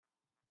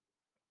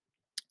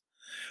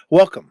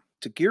Welcome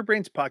to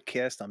GearBrain's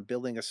podcast on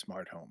building a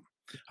smart home.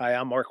 Hi,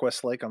 I'm Mark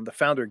Westlake. I'm the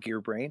founder of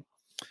GearBrain.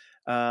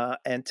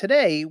 And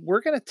today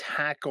we're going to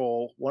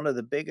tackle one of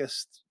the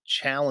biggest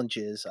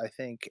challenges I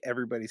think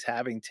everybody's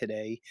having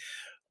today,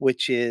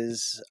 which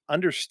is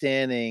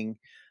understanding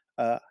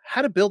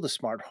how to build a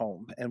smart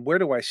home and where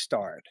do I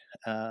start.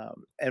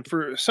 And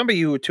for some of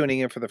you who are tuning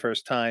in for the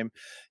first time,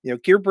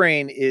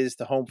 GearBrain is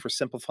the home for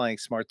simplifying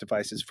smart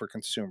devices for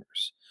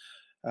consumers.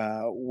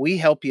 We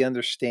help you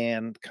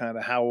understand kind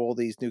of how all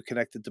these new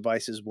connected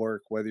devices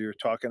work, whether you're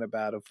talking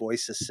about a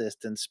voice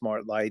assistant,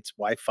 smart lights,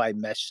 Wi Fi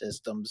mesh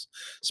systems,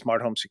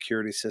 smart home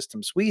security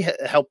systems. We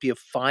help you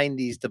find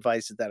these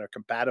devices that are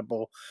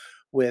compatible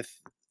with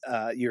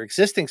your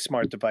existing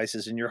smart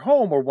devices in your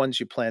home or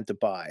ones you plan to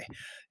buy.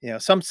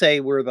 Some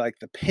say we're like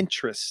the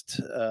Pinterest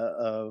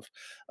of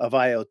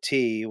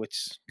IoT,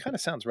 which kind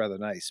of sounds rather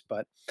nice.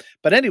 But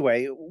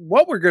anyway,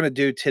 what we're going to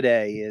do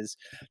today is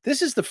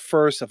this is the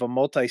first of a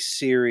multi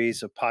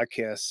series of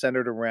podcasts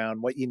centered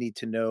around what you need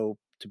to know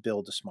to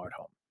build a smart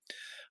home.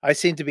 I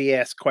seem to be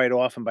asked quite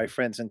often by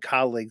friends and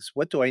colleagues,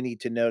 what do I need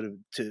to know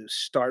to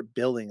start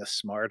building a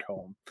smart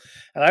home?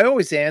 And I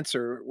always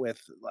answer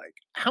with, like,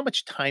 how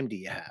much time do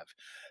you have?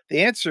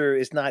 The answer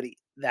is not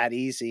that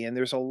easy. And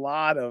there's a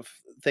lot of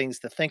things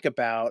to think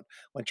about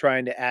when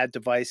trying to add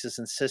devices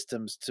and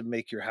systems to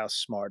make your house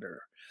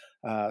smarter.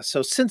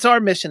 So, since our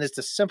mission is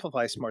to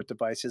simplify smart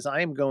devices,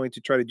 I am going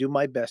to try to do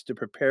my best to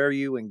prepare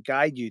you and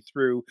guide you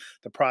through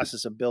the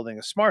process of building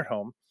a smart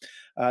home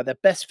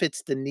that best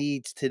fits the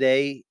needs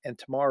today and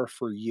tomorrow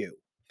for you.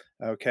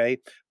 Okay.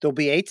 There'll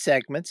be 8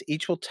 segments.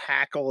 Each will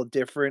tackle a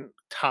different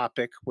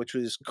topic, which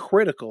is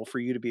critical for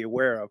you to be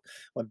aware of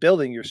when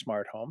building your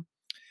smart home.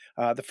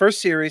 The first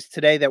series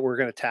today that we're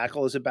going to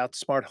tackle is about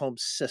smart home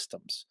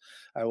systems.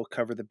 I will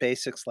cover the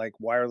basics like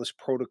wireless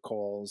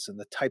protocols and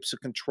the types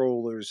of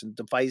controllers and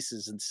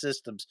devices and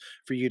systems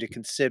for you to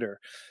consider.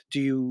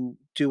 Do you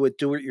do a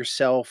do it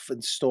yourself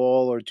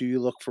install or do you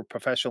look for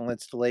professional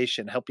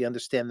installation? Help you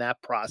understand that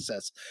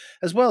process,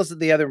 as well as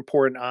the other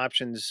important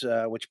options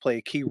which play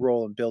a key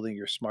role in building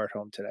your smart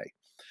home today.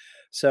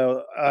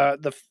 So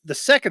the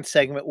second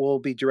segment will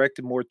be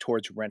directed more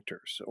towards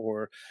renters,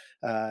 or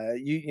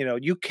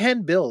you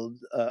can build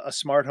a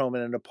smart home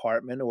in an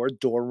apartment or a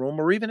dorm room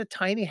or even a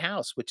tiny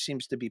house, which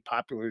seems to be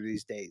popular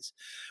these days.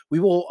 We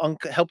will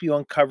help you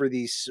uncover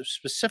these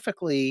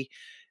specifically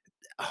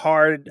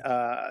hard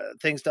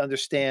things to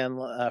understand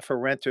for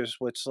renters,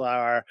 which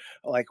are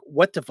like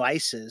what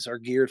devices are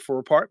geared for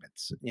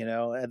apartments,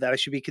 and that I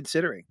should be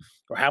considering,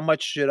 or how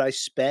much should I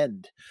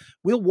spend.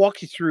 We'll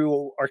walk you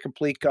through our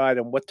complete guide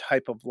on what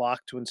type of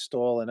lock to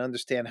install and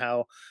understand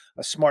how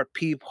a smart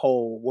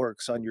peephole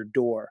works on your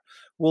door.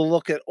 We'll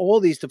look at all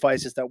these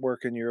devices that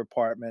work in your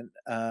apartment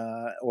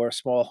or a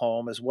small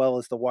home, as well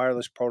as the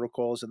wireless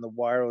protocols and the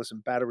wireless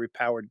and battery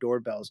powered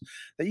doorbells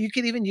that you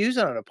can even use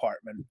on an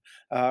apartment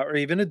or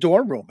even a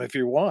dorm room if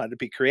you want to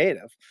be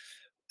creative.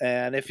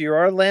 And if you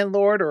are a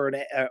landlord or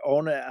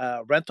own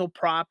a rental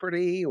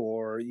property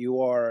or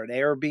you are an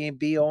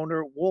Airbnb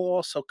owner, we'll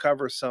also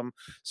cover some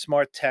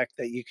smart tech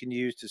that you can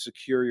use to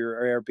secure your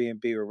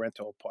Airbnb or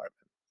rental apartment.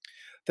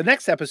 The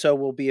next episode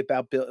will be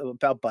about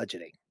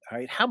budgeting. All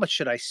right, how much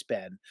should I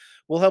spend?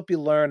 We'll help you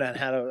learn on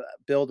how to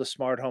build a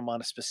smart home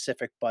on a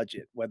specific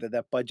budget, whether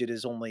that budget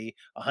is only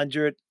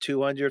 100,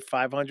 200,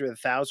 500,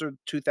 1,000,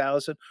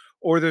 2,000,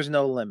 or there's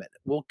no limit.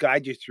 We'll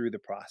guide you through the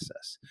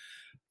process.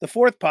 The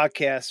fourth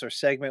podcast or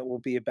segment will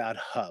be about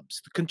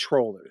hubs, the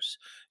controllers,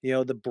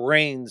 the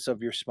brains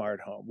of your smart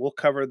home. We'll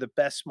cover the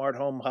best smart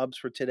home hubs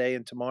for today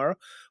and tomorrow.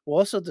 We'll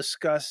also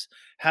discuss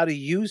how to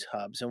use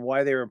hubs and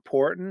why they're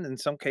important, in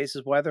some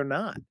cases, why they're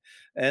not.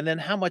 And then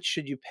how much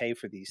should you pay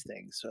for these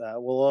things?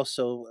 We'll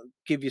also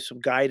give you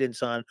some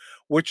guidance on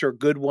which are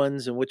good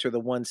ones and which are the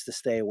ones to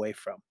stay away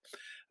from.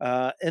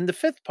 In the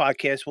fifth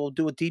podcast, we'll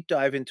do a deep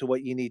dive into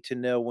what you need to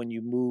know when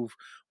you move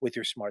with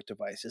your smart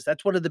devices.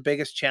 That's one of the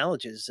biggest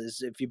challenges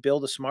is if you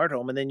build a smart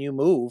home and then you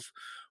move,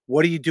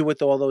 what do you do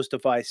with all those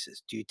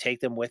devices? Do you take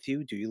them with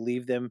you? Do you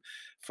leave them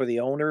for the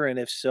owner? And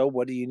if so,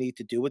 what do you need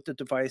to do with the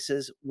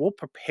devices? We'll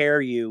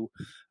prepare you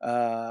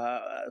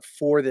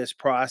for this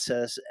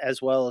process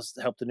as well as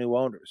to help the new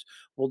owners.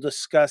 We'll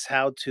discuss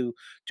how to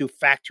do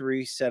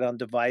factory set on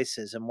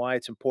devices and why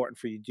it's important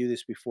for you to do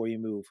this before you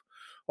move.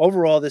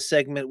 Overall, this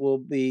segment will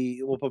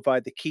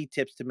provide the key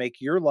tips to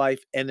make your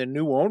life and the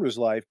new owner's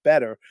life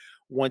better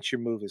once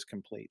your move is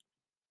complete.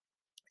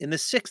 In the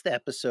sixth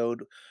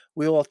episode,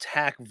 we will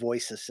attack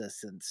voice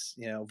assistants.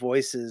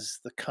 Voice is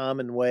the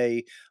common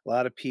way a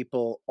lot of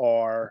people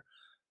are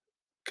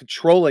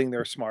controlling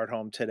their smart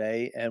home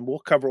today, and we'll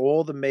cover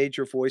all the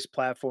major voice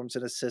platforms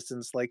and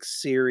assistants like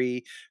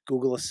Siri,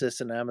 Google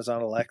Assistant,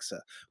 Amazon Alexa.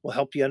 We'll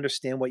help you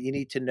understand what you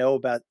need to know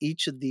about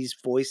each of these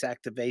voice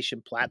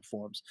activation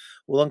platforms.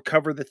 We'll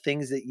uncover the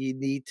things that you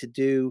need to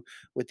do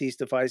with these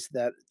devices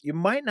that you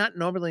might not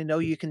normally know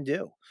you can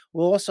do.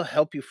 We'll also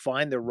help you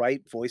find the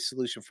right voice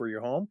solution for your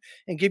home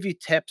and give you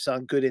tips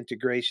on good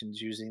integrations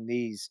using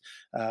these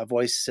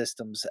voice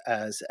systems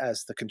as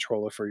the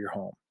controller for your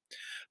home.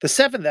 The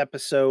seventh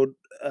episode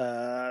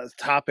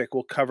topic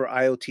will cover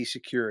IoT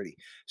security,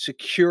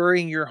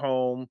 securing your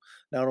home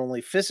not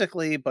only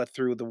physically but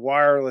through the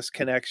wireless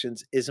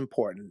connections is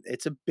important.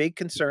 It's a big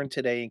concern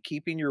today, and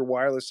keeping your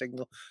wireless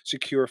signal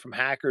secure from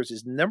hackers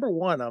is number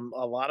one on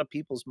a lot of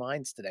people's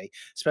minds today,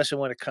 especially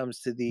when it comes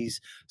to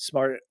these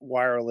smart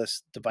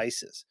wireless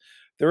devices.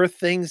 There are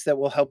things that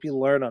will help you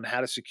learn on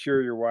how to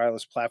secure your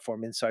wireless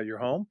platform inside your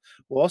home.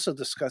 We'll also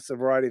discuss a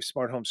variety of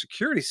smart home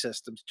security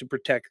systems to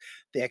protect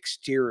the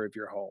exterior of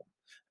your home.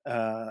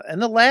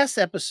 And the last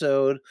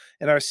episode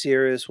in our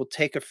series will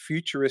take a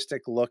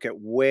futuristic look at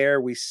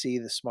where we see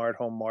the smart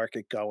home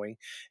market going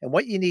and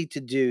what you need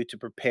to do to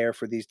prepare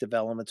for these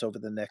developments over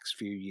the next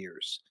few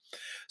years.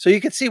 So you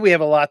can see we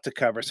have a lot to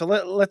cover. So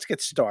let's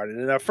get started.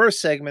 In our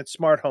first segment,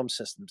 smart home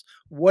systems.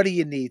 What do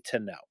you need to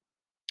know?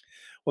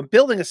 When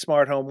building a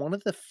smart home, one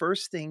of the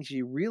first things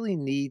you really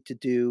need to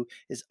do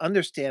is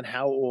understand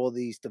how all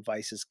these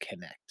devices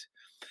connect.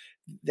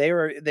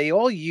 They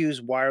all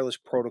use wireless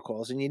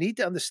protocols, and you need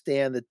to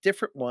understand the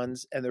different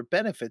ones and their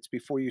benefits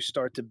before you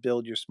start to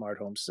build your smart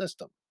home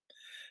system.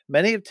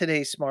 Many of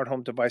today's smart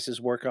home devices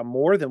work on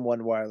more than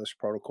one wireless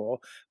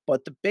protocol,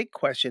 but the big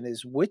question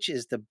is which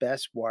is the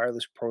best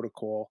wireless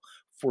protocol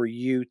for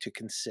you to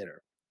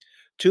consider?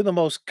 Two of the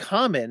most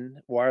common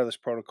wireless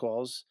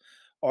protocols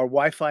are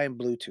Wi-Fi and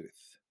Bluetooth.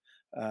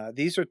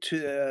 These are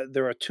two.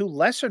 There are two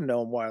lesser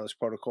known wireless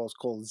protocols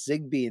called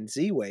Zigbee and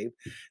Z-Wave.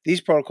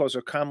 These protocols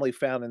are commonly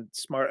found in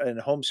smart and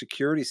home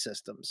security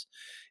systems.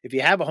 If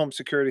you have a home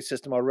security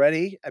system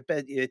already, I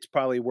bet it's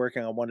probably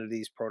working on one of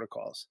these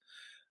protocols.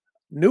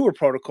 Newer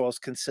protocols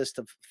consist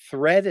of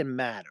Thread and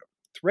Matter.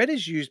 Thread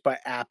is used by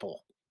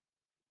Apple,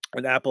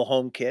 an Apple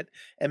HomeKit,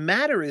 and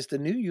Matter is the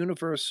new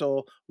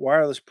universal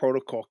wireless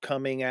protocol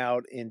coming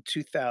out in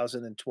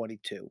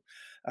 2022.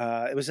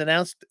 It was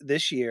announced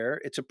this year.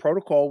 It's a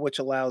protocol which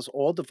allows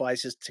all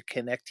devices to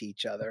connect to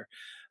each other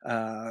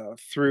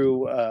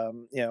through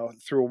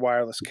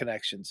wireless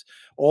connections.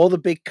 All the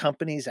big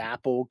companies,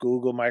 Apple,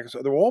 Google,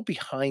 Microsoft, they're all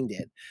behind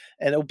it,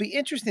 and it'll be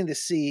interesting to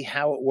see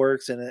how it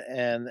works and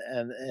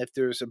if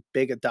there's a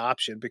big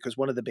adoption. Because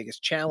one of the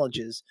biggest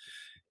challenges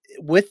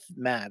with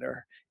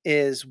Matter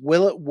is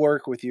will it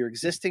work with your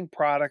existing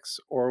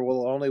products or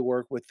will it only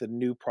work with the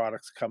new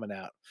products coming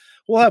out?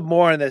 We'll have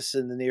more on this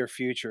in the near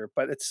future,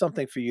 but it's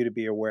something for you to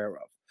be aware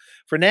of.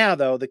 For now,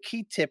 though, the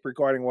key tip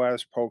regarding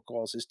wireless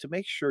protocols is to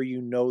make sure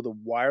you know the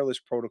wireless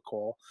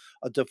protocol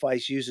a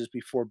device uses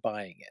before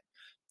buying it.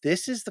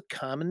 This is the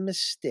common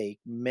mistake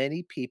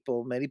many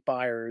people, many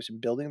buyers in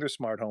building their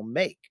smart home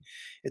make.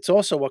 It's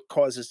also what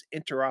causes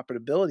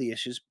interoperability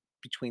issues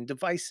between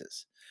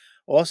devices.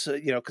 Also,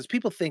 because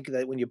people think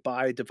that when you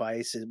buy a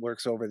device, it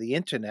works over the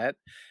internet.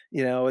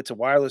 It's a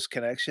wireless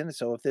connection.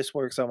 So if this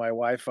works on my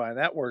Wi-Fi and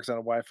that works on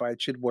a Wi-Fi,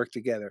 it should work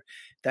together.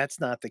 That's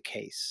not the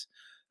case.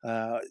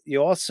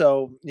 You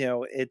also,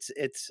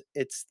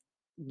 it's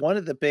one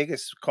of the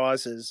biggest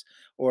causes,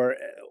 or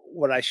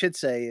what I should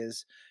say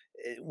is,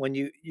 when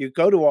you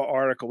go to our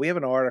article, we have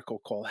an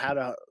article called "How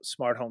to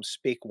Smart Home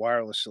Speak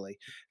Wirelessly."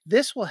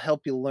 This will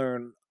help you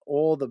learn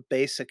all the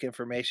basic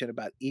information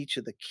about each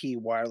of the key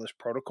wireless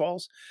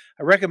protocols.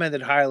 I recommend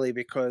it highly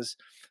because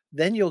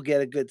then you'll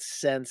get a good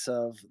sense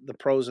of the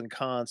pros and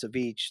cons of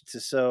each.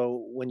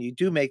 So when you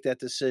do make that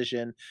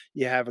decision,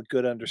 you have a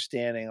good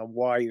understanding of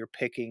why you're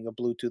picking a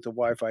Bluetooth, a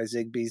Wi-Fi,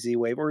 Zigbee,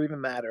 Z-Wave, or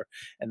even Matter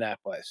in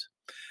that place.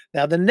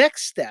 Now, the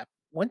next step,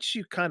 once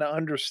you kind of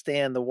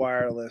understand the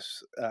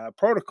wireless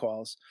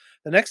protocols,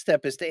 the next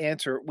step is to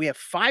answer. We have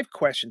 5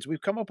 questions.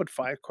 We've come up with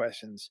 5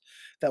 questions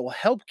that will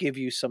help give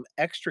you some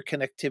extra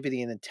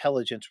connectivity and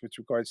intelligence with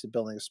regards to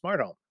building a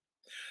smart home.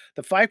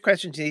 The 5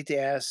 questions you need to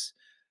ask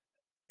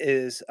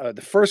is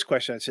the first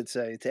question I should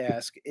say to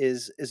ask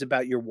is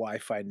about your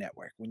Wi-Fi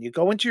network. When you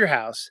go into your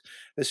house,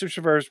 this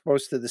refers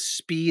both to the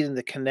speed and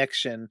the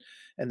connection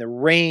and the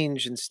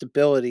range and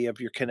stability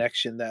of your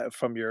connection that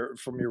from your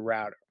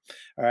router.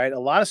 All right. A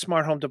lot of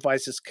smart home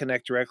devices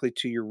connect directly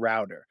to your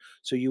router.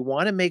 So you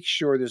want to make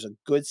sure there's a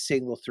good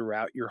signal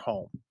throughout your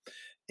home.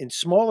 In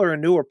smaller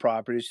and newer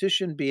properties, this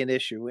shouldn't be an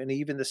issue. And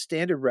even the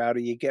standard router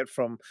you get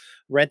from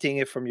renting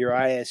it from your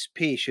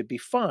ISP should be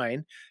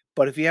fine.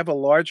 But if you have a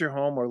larger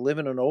home or live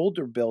in an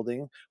older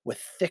building with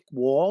thick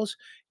walls,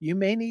 you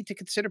may need to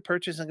consider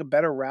purchasing a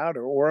better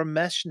router or a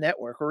mesh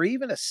network or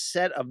even a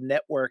set of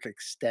network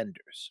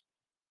extenders.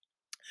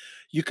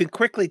 You can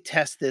quickly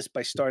test this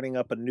by starting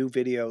up a new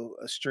video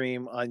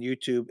stream on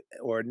YouTube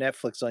or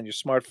Netflix on your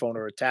smartphone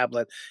or a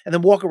tablet, and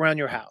then walk around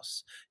your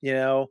house, you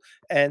know,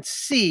 and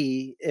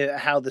see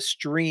how the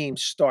stream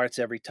starts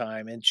every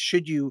time. And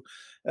should you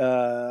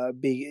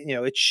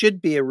it should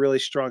be a really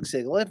strong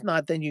signal. If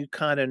not, then you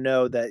kind of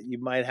know that you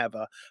might have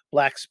a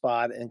black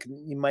spot and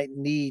you might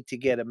need to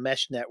get a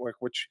mesh network,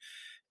 which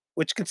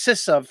which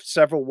consists of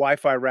several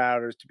Wi-Fi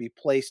routers to be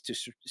placed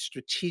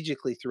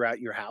strategically throughout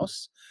your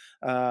house.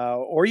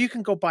 Or you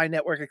can go buy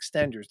network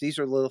extenders. These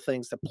are little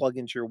things that plug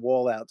into your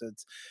wall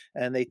outlets,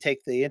 and they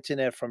take the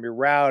internet from your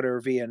router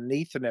via an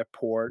Ethernet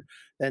port,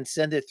 then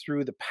send it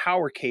through the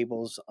power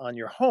cables on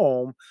your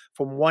home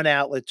from one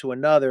outlet to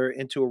another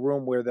into a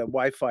room where the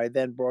Wi-Fi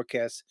then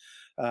broadcasts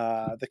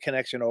the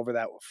connection over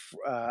that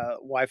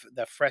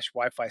fresh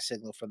Wi-Fi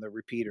signal from the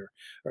repeater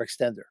or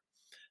extender.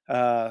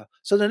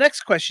 So the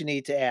next question you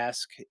need to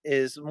ask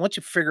is, once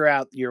you figure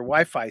out your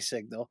Wi-Fi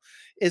signal,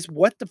 is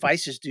what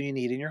devices do you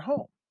need in your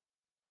home?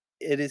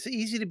 It is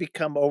easy to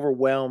become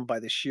overwhelmed by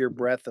the sheer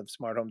breadth of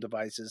smart home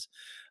devices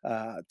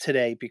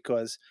today,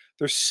 because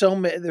there's so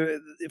many.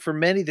 For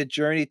many, the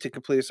journey to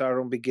complete a smart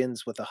home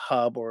begins with a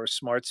hub or a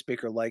smart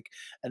speaker like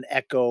an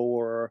Echo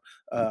or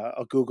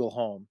a Google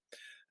Home.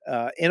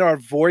 In our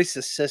voice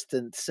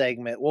assistant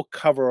segment, we'll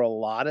cover a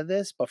lot of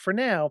this, but for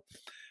now,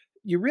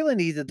 you really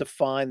need to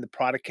define the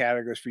product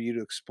categories for you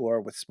to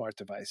explore with smart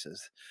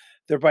devices.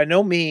 They're by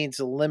no means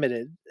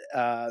limited.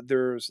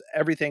 There's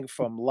everything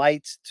from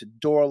lights to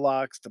door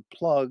locks to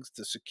plugs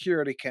to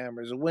security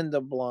cameras,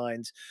 window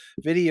blinds,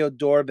 video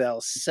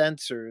doorbells,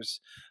 sensors,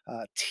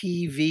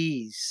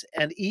 TVs,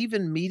 and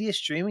even media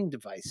streaming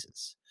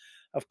devices.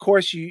 Of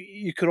course,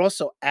 you could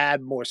also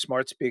add more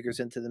smart speakers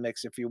into the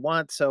mix if you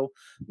want. So,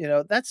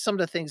 that's some of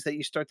the things that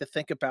you start to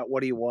think about. What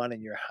do you want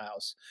in your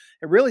house?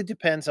 It really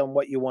depends on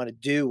what you want to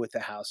do with the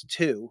house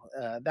too.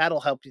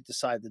 That'll help you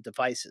decide the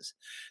devices.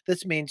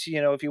 This means,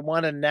 if you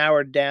want to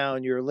narrow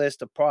down your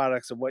list of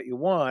products of what you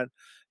want,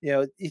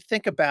 you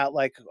think about,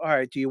 like, all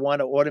right, do you want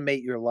to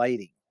automate your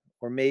lighting?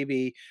 Or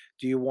maybe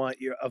do you want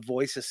your a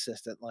voice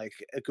assistant like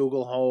a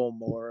Google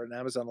Home or an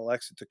Amazon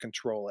Alexa to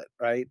control it,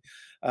 right?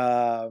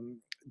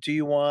 Do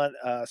you want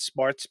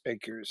smart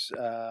speakers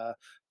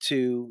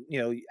to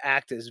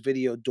act as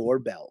video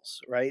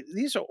doorbells, right?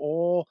 These are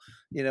all,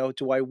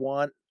 do I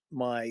want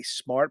my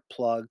smart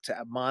plug to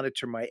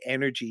monitor my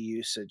energy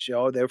usage?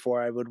 Oh,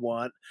 therefore I would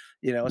want,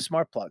 a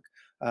smart plug.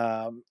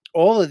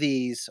 All of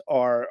these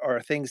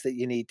are things that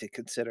you need to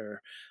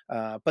consider.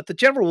 But the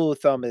general rule of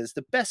thumb is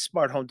the best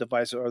smart home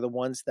devices are the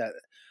ones that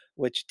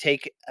which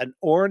take an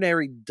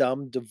ordinary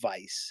dumb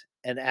device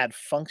and add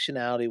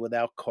functionality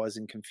without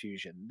causing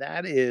confusion.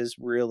 That is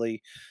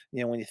really,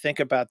 when you think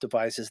about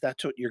devices,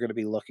 that's what you're going to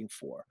be looking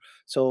for.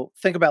 So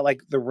think about like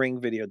the Ring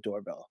video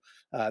doorbell.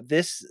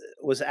 This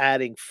was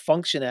adding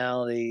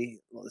functionality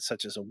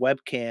such as a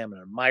webcam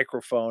and a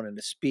microphone and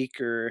a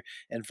speaker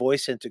and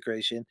voice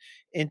integration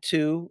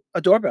into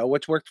a doorbell,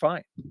 which worked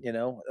fine.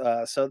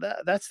 So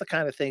that's the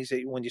kind of things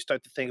that when you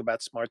start to think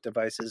about smart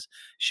devices,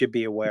 should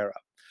be aware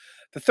of.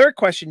 The third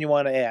question you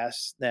want to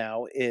ask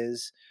now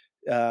is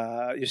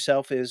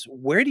yourself is,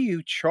 where do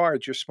you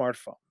charge your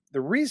smartphone?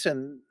 The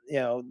reason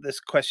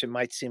this question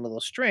might seem a little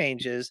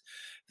strange is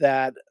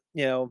that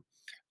you know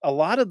a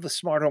lot of the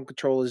smart home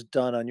control is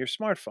done on your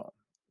smartphone.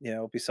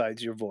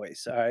 Besides your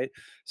voice, all right.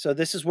 So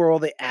this is where all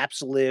the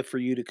apps live for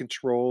you to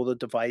control the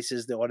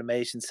devices, the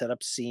automation, set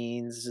up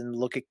scenes, and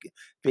look at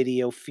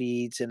video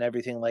feeds and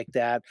everything like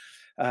that.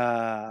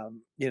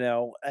 And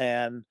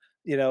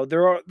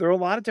there are a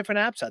lot of different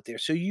apps out there.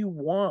 So you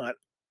want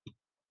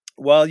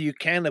well, you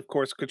can, of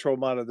course, control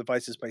model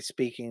devices by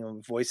speaking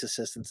and voice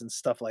assistants and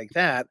stuff like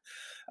that.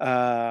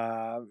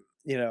 Uh,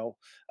 you know,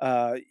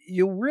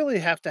 you really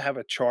have to have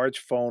a charged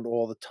phone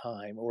all the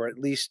time, or at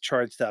least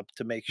charged up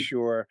to make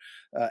sure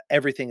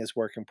everything is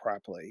working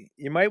properly.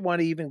 You might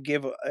want to even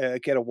get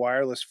a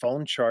wireless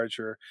phone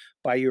charger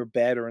by your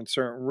bed or in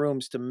certain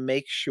rooms to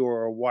make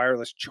sure a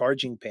wireless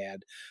charging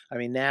pad. I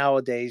mean,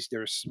 nowadays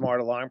there's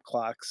smart alarm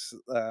clocks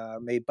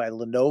made by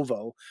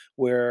Lenovo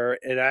where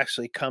it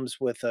actually comes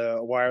with a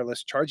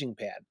wireless charging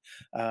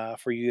pad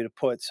for you to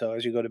put. So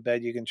as you go to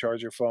bed, you can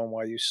charge your phone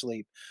while you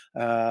sleep.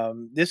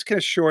 This can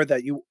assure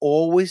that you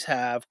always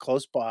have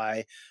close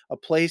by a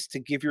place to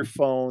give your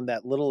phone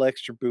that little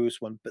extra boost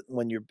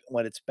when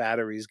its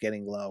battery is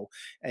getting low,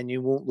 and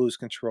you won't lose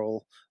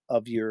control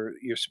of your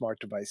smart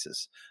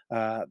devices.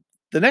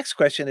 The next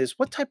question is,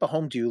 what type of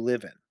home do you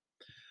live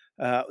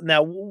in?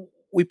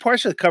 We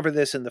partially covered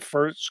this in the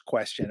first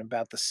question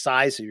about the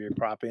size of your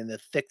property and the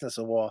thickness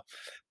of wall,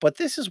 but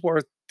this is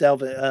worth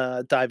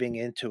diving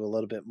into a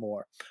little bit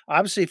more.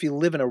 Obviously, if you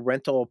live in a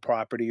rental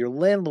property, your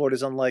landlord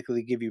is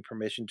unlikely to give you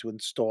permission to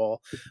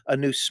install a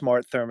new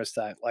smart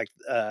thermostat like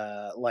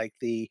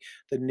the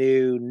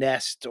new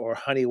Nest or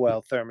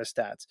Honeywell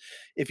thermostats.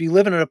 If you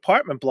live in an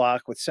apartment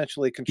block with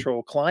centrally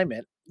controlled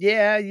climate,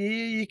 yeah,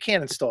 you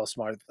can't install a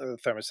smart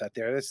thermostat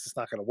there. It's just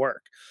not going to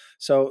work.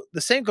 So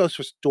the same goes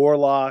for door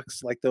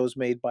locks like those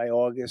made by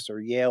August or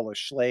Yale or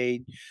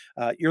Schlade.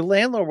 Your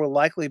landlord will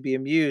likely be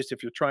amused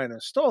if you're trying to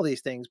install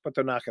these things, but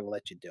they're not going to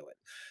let you do it.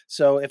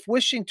 So if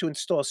wishing to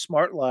install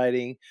smart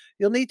lighting,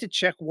 you'll need to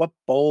check what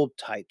bulb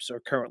types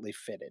are currently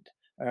fitted.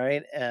 All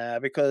right,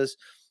 because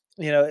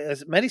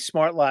as many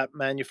smart light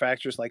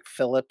manufacturers like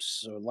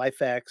Philips or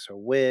Lifex or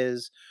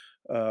Wiz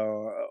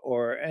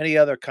or any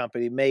other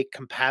company make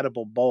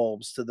compatible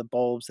bulbs to the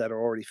bulbs that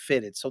are already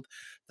fitted.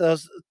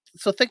 Those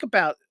so think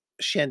about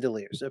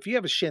chandeliers. If you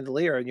have a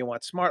chandelier and you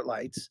want smart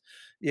lights,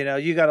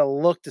 you got to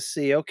look to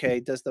see,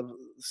 okay,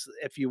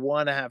 if you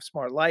want to have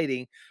smart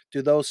lighting,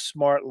 do those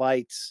smart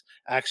lights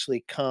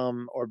actually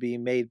come or be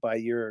made by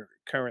your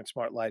current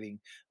smart lighting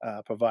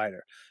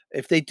provider?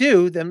 If they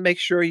do, then make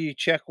sure you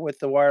check with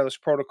the wireless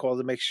protocol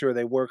to make sure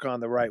they work on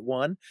the right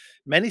one.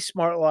 Many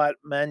smart light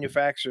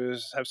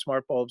manufacturers have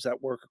smart bulbs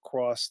that work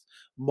across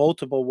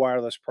multiple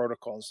wireless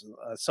protocols.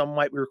 Some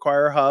might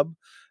require a hub,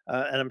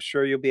 and I'm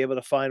sure you'll be able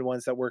to find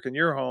ones that work in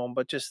your home,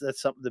 but just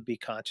that's something to be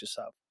conscious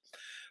of.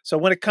 So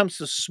when it comes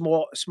to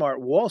small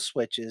smart wall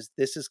switches,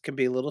 can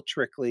be a little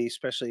tricky,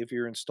 especially if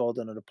you're installed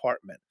in an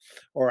apartment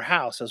or a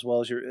house, as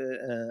well as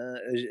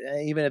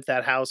even if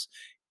that house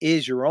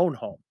is your own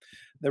home.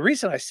 The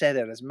reason I say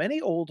that is many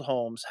old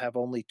homes have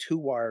only two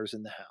wires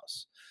in the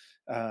house.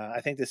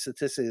 I think the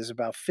statistic is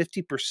about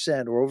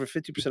 50% or over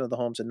 50% of the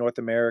homes in North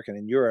America and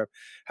in Europe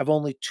have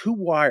only two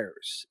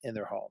wires in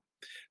their home.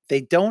 They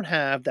don't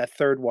have that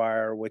third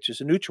wire, which is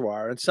a neutral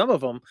wire, and some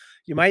of them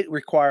you might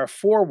require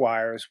 4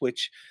 wires,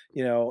 which,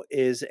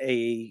 is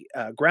a,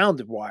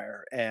 grounded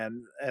wire,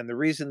 and the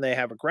reason they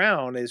have a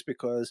ground is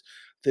because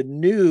the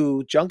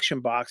new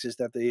junction boxes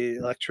that the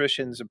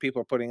electricians and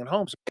people are putting in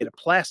homes are made of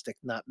plastic,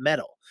 not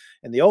metal.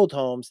 In the old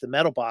homes, the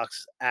metal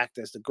box act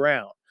as the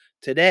ground.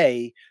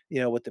 Today,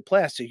 with the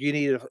plastic, you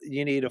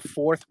need a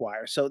 4th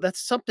wire, so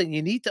that's something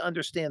you need to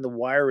understand the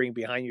wiring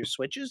behind your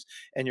switches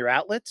and your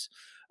outlets.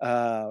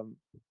 Um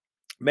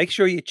Make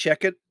sure you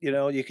check it,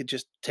 you could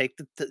just take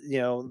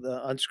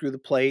unscrew the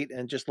plate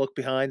and just look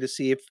behind to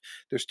see if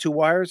there's 2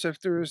 wires,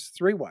 if there's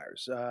 3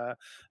 wires. There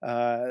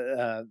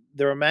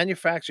are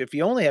manufacturers if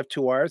you only have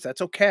 2 wires,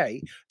 that's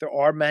okay. There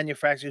are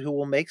manufacturers who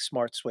will make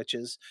smart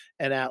switches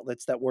and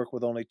outlets that work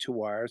with only 2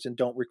 wires and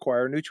don't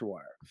require a neutral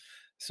wire.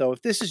 So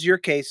if this is your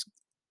case,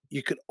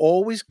 you could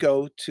always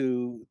go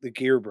to the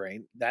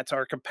GearBrain. That's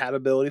our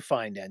compatibility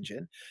find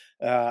engine.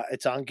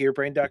 It's on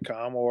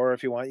gearbrain.com, or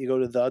if you want, you go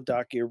to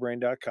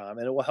the.gearbrain.com,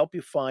 and it will help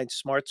you find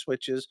smart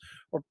switches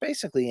or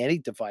basically any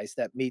device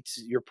that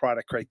meets your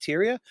product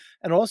criteria.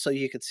 And also,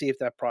 you can see if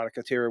that product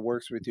criteria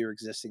works with your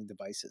existing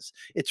devices.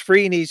 It's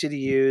free and easy to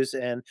use,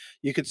 and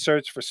you could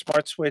search for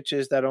smart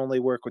switches that only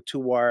work with 2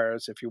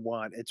 wires if you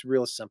want. It's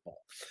real simple.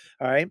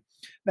 All right.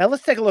 Now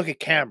let's take a look at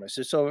cameras.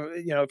 If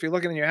you're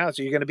looking in your house,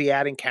 are you going to be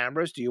adding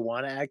cameras? Do you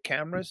want to add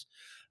cameras?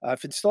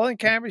 If installing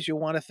cameras, you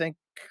want to think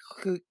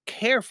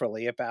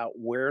carefully about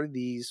where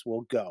these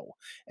will go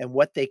and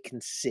what they can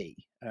see.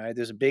 All right,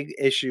 there's a big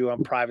issue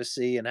on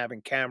privacy and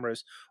having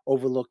cameras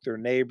overlook their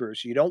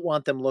neighbors. You don't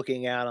want them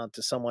looking out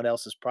onto someone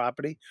else's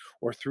property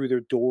or through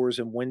their doors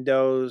and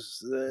windows.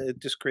 It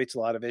just creates a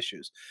lot of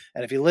issues.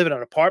 And if you live in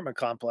an apartment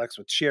complex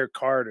with shared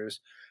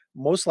corridors,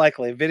 most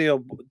likely a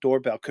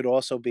doorbell could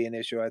also be an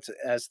issue,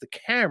 as the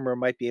camera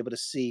might be able to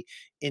see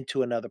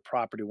into another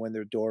property when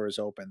their door is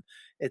open.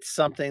 It's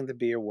something to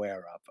be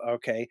aware of.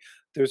 Okay.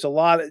 There's a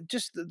lot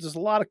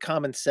of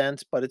common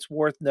sense, but it's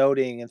worth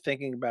noting and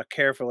thinking about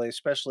carefully,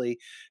 especially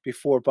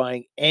before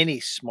buying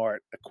any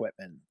smart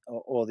equipment.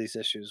 All these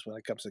issues when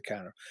it comes to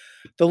counter.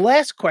 The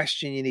last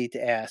question you need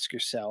to ask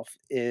yourself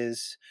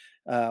is,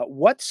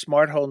 what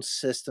smart home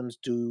systems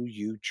do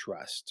you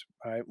trust?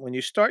 All right. When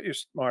you start your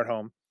smart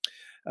home,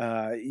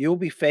 you'll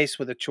be faced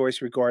with a choice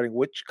regarding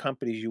which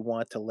companies you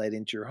want to let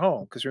into your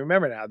home. Because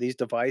remember now, these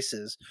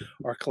devices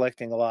are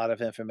collecting a lot of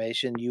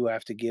information. You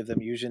have to give them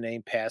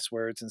username,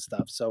 passwords, and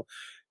stuff. So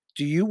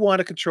do you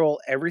wanna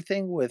control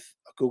everything with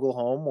a Google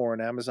Home or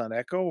an Amazon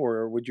Echo,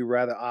 or would you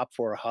rather opt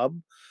for a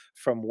hub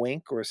from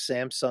Wink or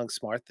Samsung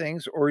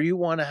SmartThings, or you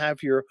wanna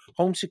have your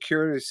home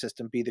security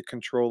system be the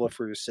controller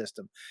for your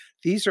system?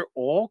 These are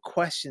all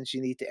questions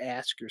you need to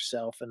ask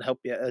yourself and help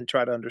you and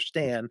try to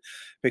understand,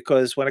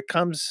 because when it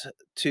comes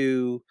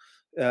to,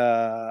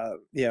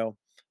 you know,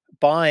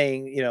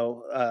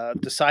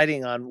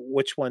 deciding on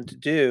which one to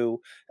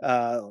do,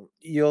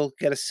 you'll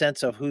get a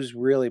sense of who's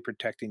really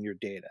protecting your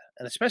data,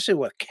 and especially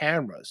with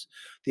cameras.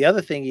 The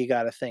other thing you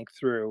got to think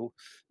through,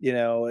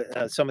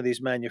 some of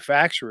these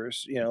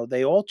manufacturers,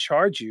 they all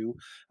charge you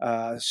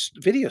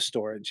video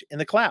storage in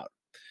the cloud.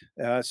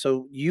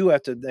 So you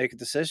have to make a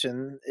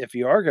decision if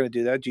you are going to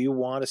do that. Do you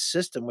want a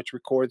system which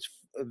records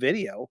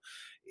video,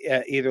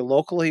 either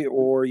locally,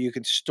 or you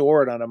can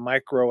store it on a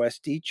micro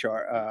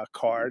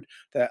card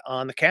that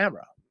on the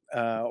camera?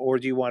 Or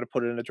do you want to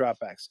put it in a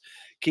Dropbox?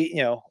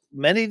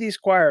 Many of these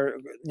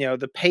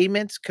the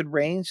payments could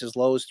range as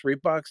low as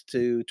 $3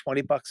 to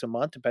 $20 a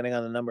month, depending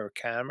on the number of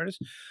cameras.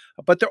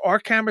 But there are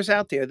cameras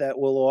out there that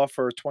will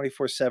offer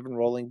 24/7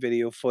 rolling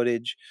video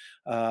footage,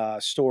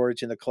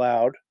 storage in the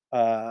cloud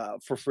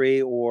for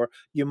free, or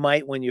you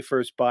might, when you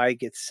first buy,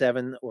 get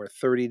 7 or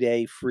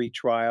 30-day free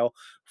trial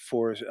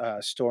for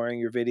storing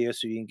your video,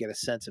 so you can get a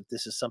sense if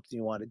this is something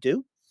you want to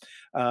do.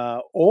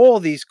 All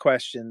these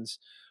questions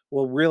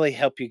will really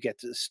help you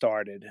get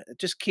started.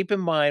 Just keep in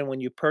mind,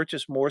 when you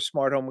purchase more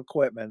smart home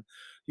equipment,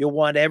 you'll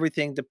want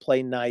everything to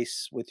play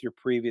nice with your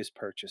previous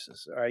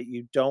purchases. All right,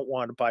 you don't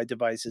want to buy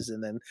devices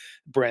and then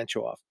branch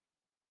off.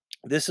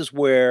 This is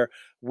where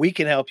we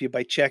can help you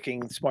by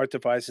checking smart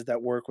devices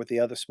that work with the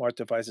other smart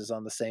devices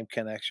on the same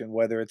connection,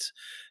 whether it's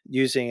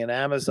using an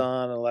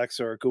Amazon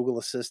Alexa or Google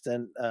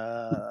Assistant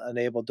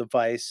enabled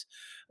device.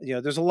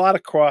 There's a lot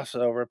of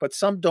crossover, but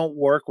some don't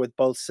work with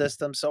both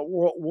systems. So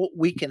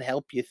we can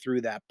help you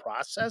through that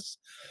process.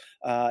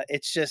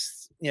 It's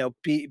just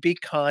be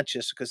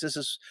conscious because this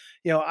is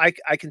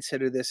I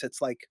consider this.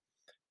 It's like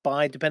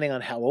depending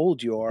on how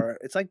old you are,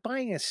 it's like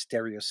buying a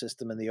stereo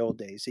system in the old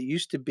days. It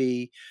used to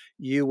be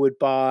you would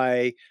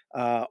buy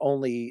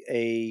only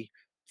a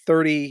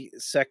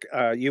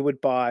you would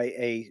buy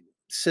a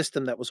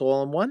system that was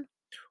all in one,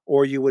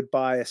 or you would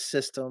buy a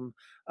system,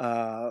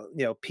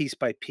 piece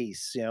by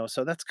piece,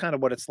 so that's kind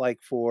of what it's like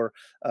for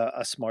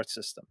a smart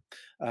system.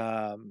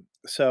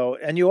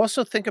 And you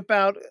also think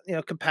about,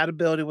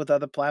 compatibility with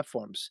other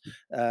platforms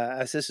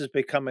as this is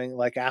becoming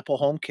like Apple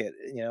HomeKit,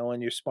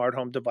 and your smart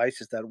home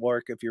devices that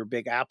work if you're a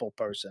big Apple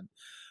person.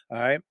 All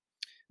right.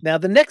 Now,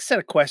 the next set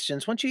of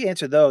questions, once you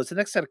answer those, the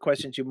next set of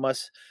questions you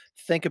must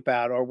think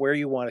about are where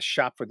you want to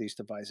shop for these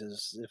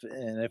devices.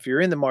 If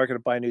you're in the market to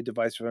buy a new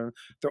device from them,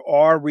 there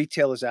are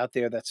retailers out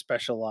there that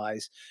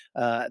specialize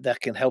that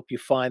can help you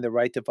find the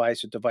right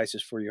device or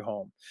devices for your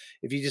home.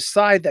 If you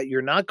decide that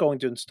you're not going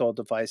to install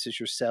devices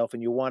yourself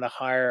and you want to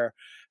hire,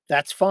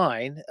 that's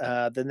fine.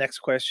 The next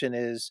question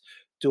is,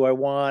 do I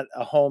want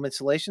a home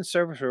installation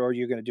service or are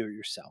you going to do it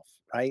yourself?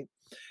 Right.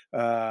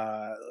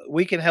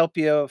 We can help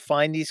you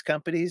find these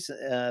companies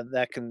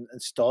that can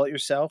install it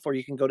yourself, or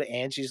you can go to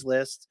Angie's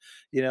List.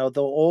 Though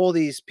all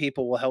these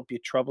people will help you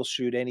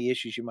troubleshoot any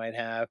issues you might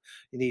have.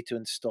 You need to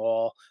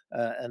install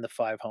in the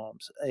five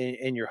homes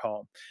in your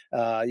home.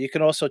 You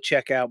can also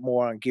check out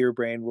more on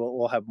GearBrain.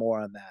 We'll have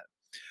more on that.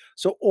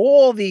 So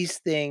all these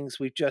things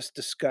we've just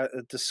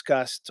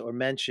discussed or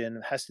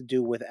mentioned has to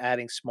do with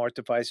adding smart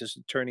devices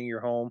and turning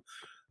your home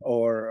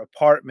or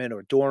apartment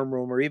or dorm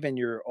room or even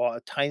your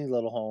tiny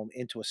little home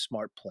into a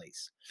smart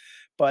place.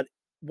 But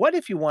what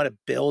if you want to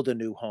build a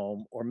new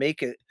home or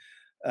make it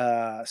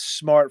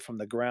smart from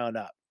the ground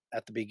up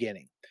at the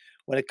beginning?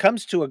 When it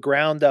comes to a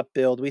ground up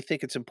build, we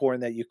think it's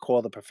important that you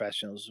call the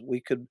professionals. We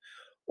could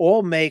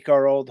all make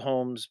our old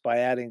homes by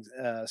adding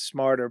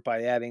smarter,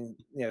 by adding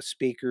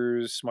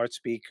speakers, smart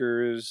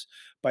speakers,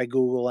 by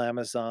Google,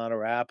 Amazon,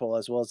 or Apple,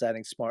 as well as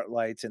adding smart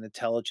lights and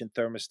intelligent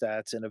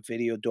thermostats and a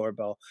video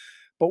doorbell.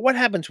 But what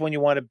happens when you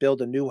want to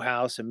build a new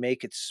house and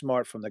make it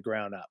smart from the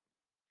ground up?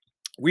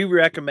 We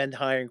recommend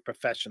hiring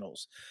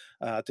professionals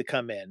to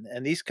come in,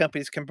 and these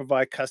companies can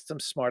provide custom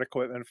smart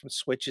equipment from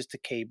switches to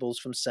cables,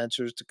 from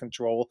sensors to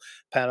control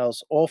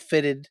panels, all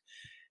fitted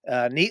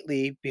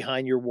neatly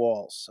behind your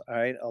walls. All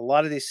right. A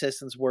lot of these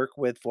systems work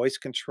with voice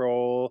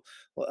control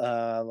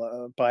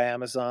by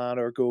Amazon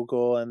or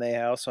Google, and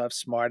they also have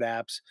smart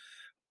apps.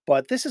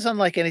 But this is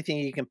unlike anything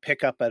you can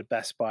pick up at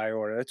Best Buy or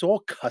order. It's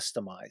all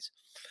customized.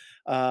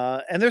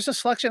 And there's a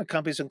selection of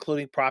companies,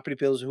 including property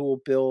builders, who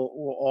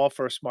will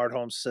offer smart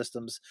home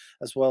systems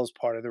as well as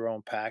part of their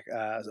own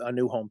a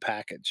new home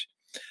package.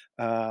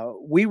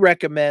 We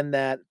recommend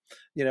that,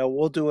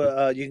 we'll do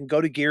you can go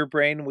to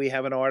GearBrain. We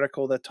have an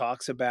article that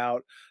talks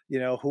about,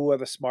 who are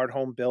the smart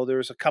home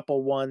builders. A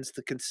couple ones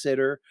to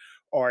consider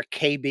are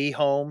KB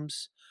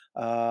Homes.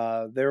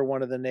 They're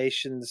one of the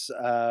nation's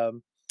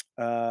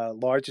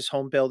largest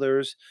home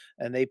builders,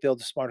 and they build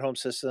a smart home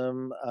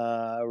system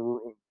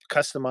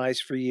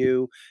customized for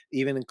you.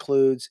 Even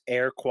includes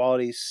air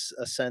quality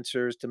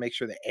sensors to make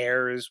sure the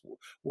air is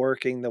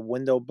working, the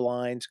window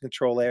blinds,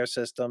 control air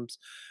systems.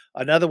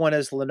 Another one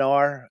is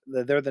Lennar.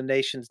 They're the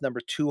nation's number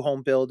two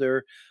home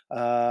builder.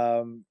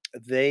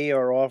 They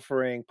are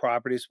offering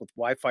properties with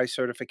Wi-Fi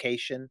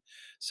certification.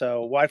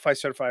 So Wi-Fi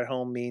certified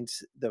home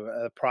means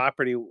the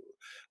property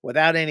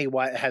without any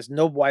has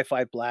no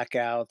Wi-Fi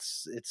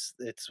blackouts.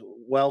 It's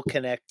well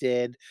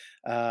connected,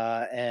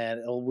 and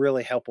it'll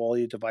really help all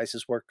your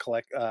devices work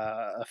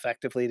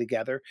effectively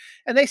together.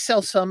 And they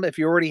sell some if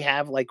you already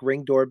have like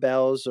Ring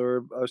doorbells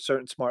or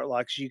certain smart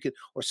locks. You could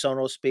or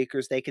Sonos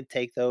speakers. They can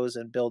take those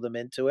and build them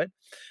into it.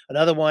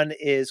 Another one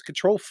is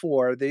Control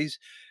Four. This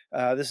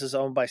is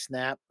owned by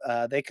Snap.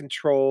 They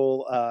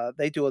control.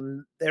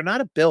 They're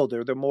not a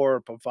builder. They're more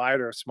a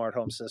provider of smart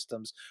home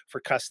systems for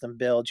custom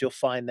builds. You'll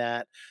find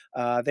that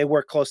they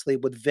work closely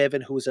with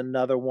Vivint, who's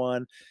another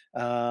one,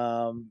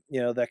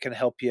 that can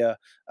help you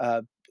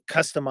uh,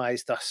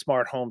 customize the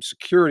smart home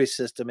security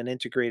system and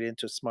integrate it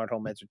into a smart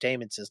home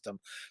entertainment system.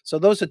 So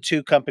those are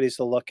two companies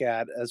to look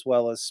at, as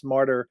well as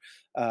Smarter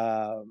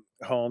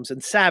Homes.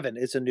 And Savin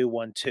is a new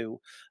one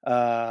too.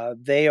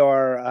 They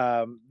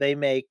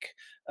make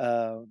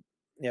uh,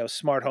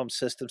 smart home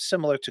systems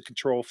similar to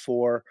Control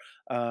Four,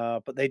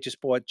 but they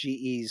just bought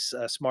GE's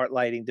smart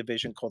lighting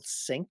division called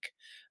Sync.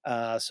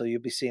 So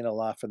you'll be seeing a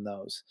lot from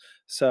those.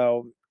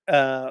 So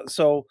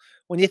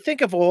when you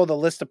think of all the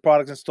list of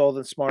products installed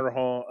in smarter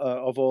home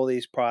of all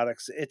these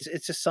products,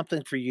 it's just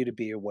something for you to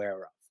be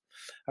aware of.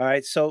 All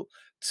right. So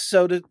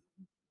to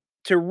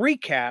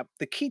recap,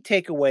 the key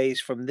takeaways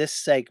from this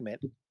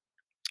segment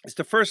is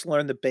to first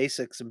learn the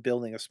basics in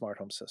building a smart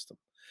home system.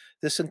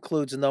 This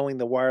includes knowing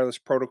the wireless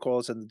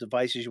protocols and the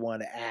devices you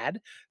want to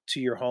add to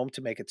your home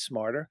to make it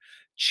smarter.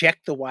 Check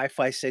the Wi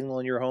Fi signal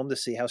in your home to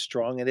see how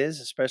strong it is,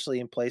 especially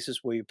in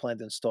places where you plan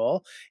to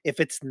install. If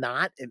it's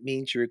not, it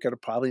means you're going to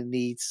probably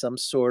need some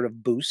sort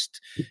of boost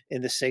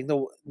in the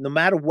signal. No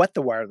matter what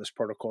the wireless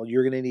protocol,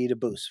 you're going to need a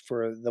boost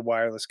for the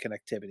wireless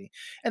connectivity.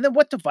 And then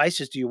what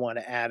devices do you want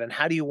to add and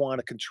how do you want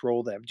to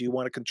control them? Do you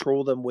want to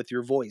control them with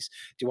your voice?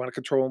 Do you want to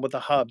control them with a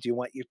hub? Do you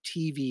want your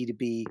TV to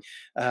be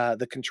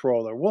the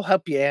controller? We'll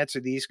help you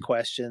answer these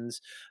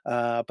questions.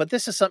 But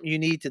this is something you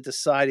need to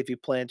decide if you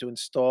plan to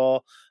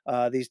install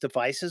these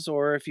devices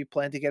or if you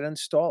plan to get an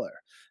installer.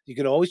 You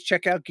can always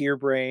check out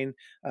GearBrain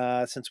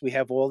since we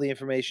have all the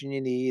information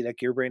you need at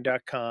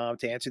gearbrain.com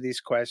to answer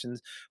these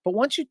questions. But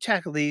once you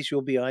tackle these,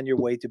 you'll be on your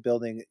way to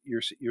building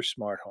your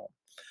smart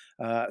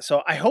home.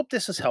 So I hope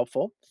this is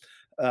helpful.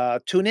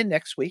 Tune in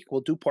next week. We'll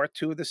do part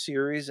two of the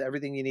series,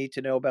 everything you need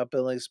to know about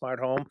building a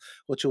smart home,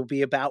 which will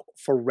be about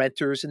for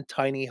renters in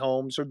tiny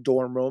homes or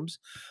dorm rooms.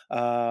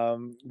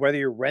 Whether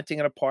you're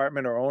renting an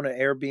apartment or own an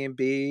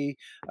Airbnb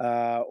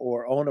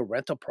or own a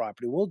rental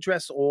property, we'll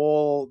address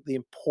all the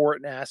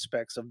important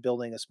aspects of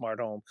building a smart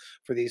home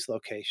for these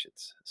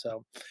locations.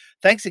 So,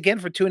 thanks again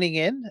for tuning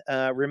in.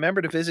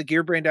 Remember to visit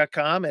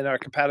gearbrain.com and our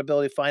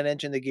compatibility find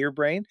engine, the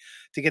GearBrain,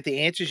 to get the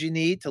answers you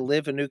need to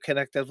live a new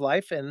connected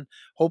life. And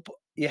hope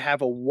you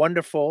have a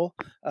wonderful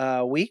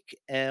week,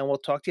 and we'll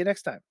talk to you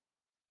next time.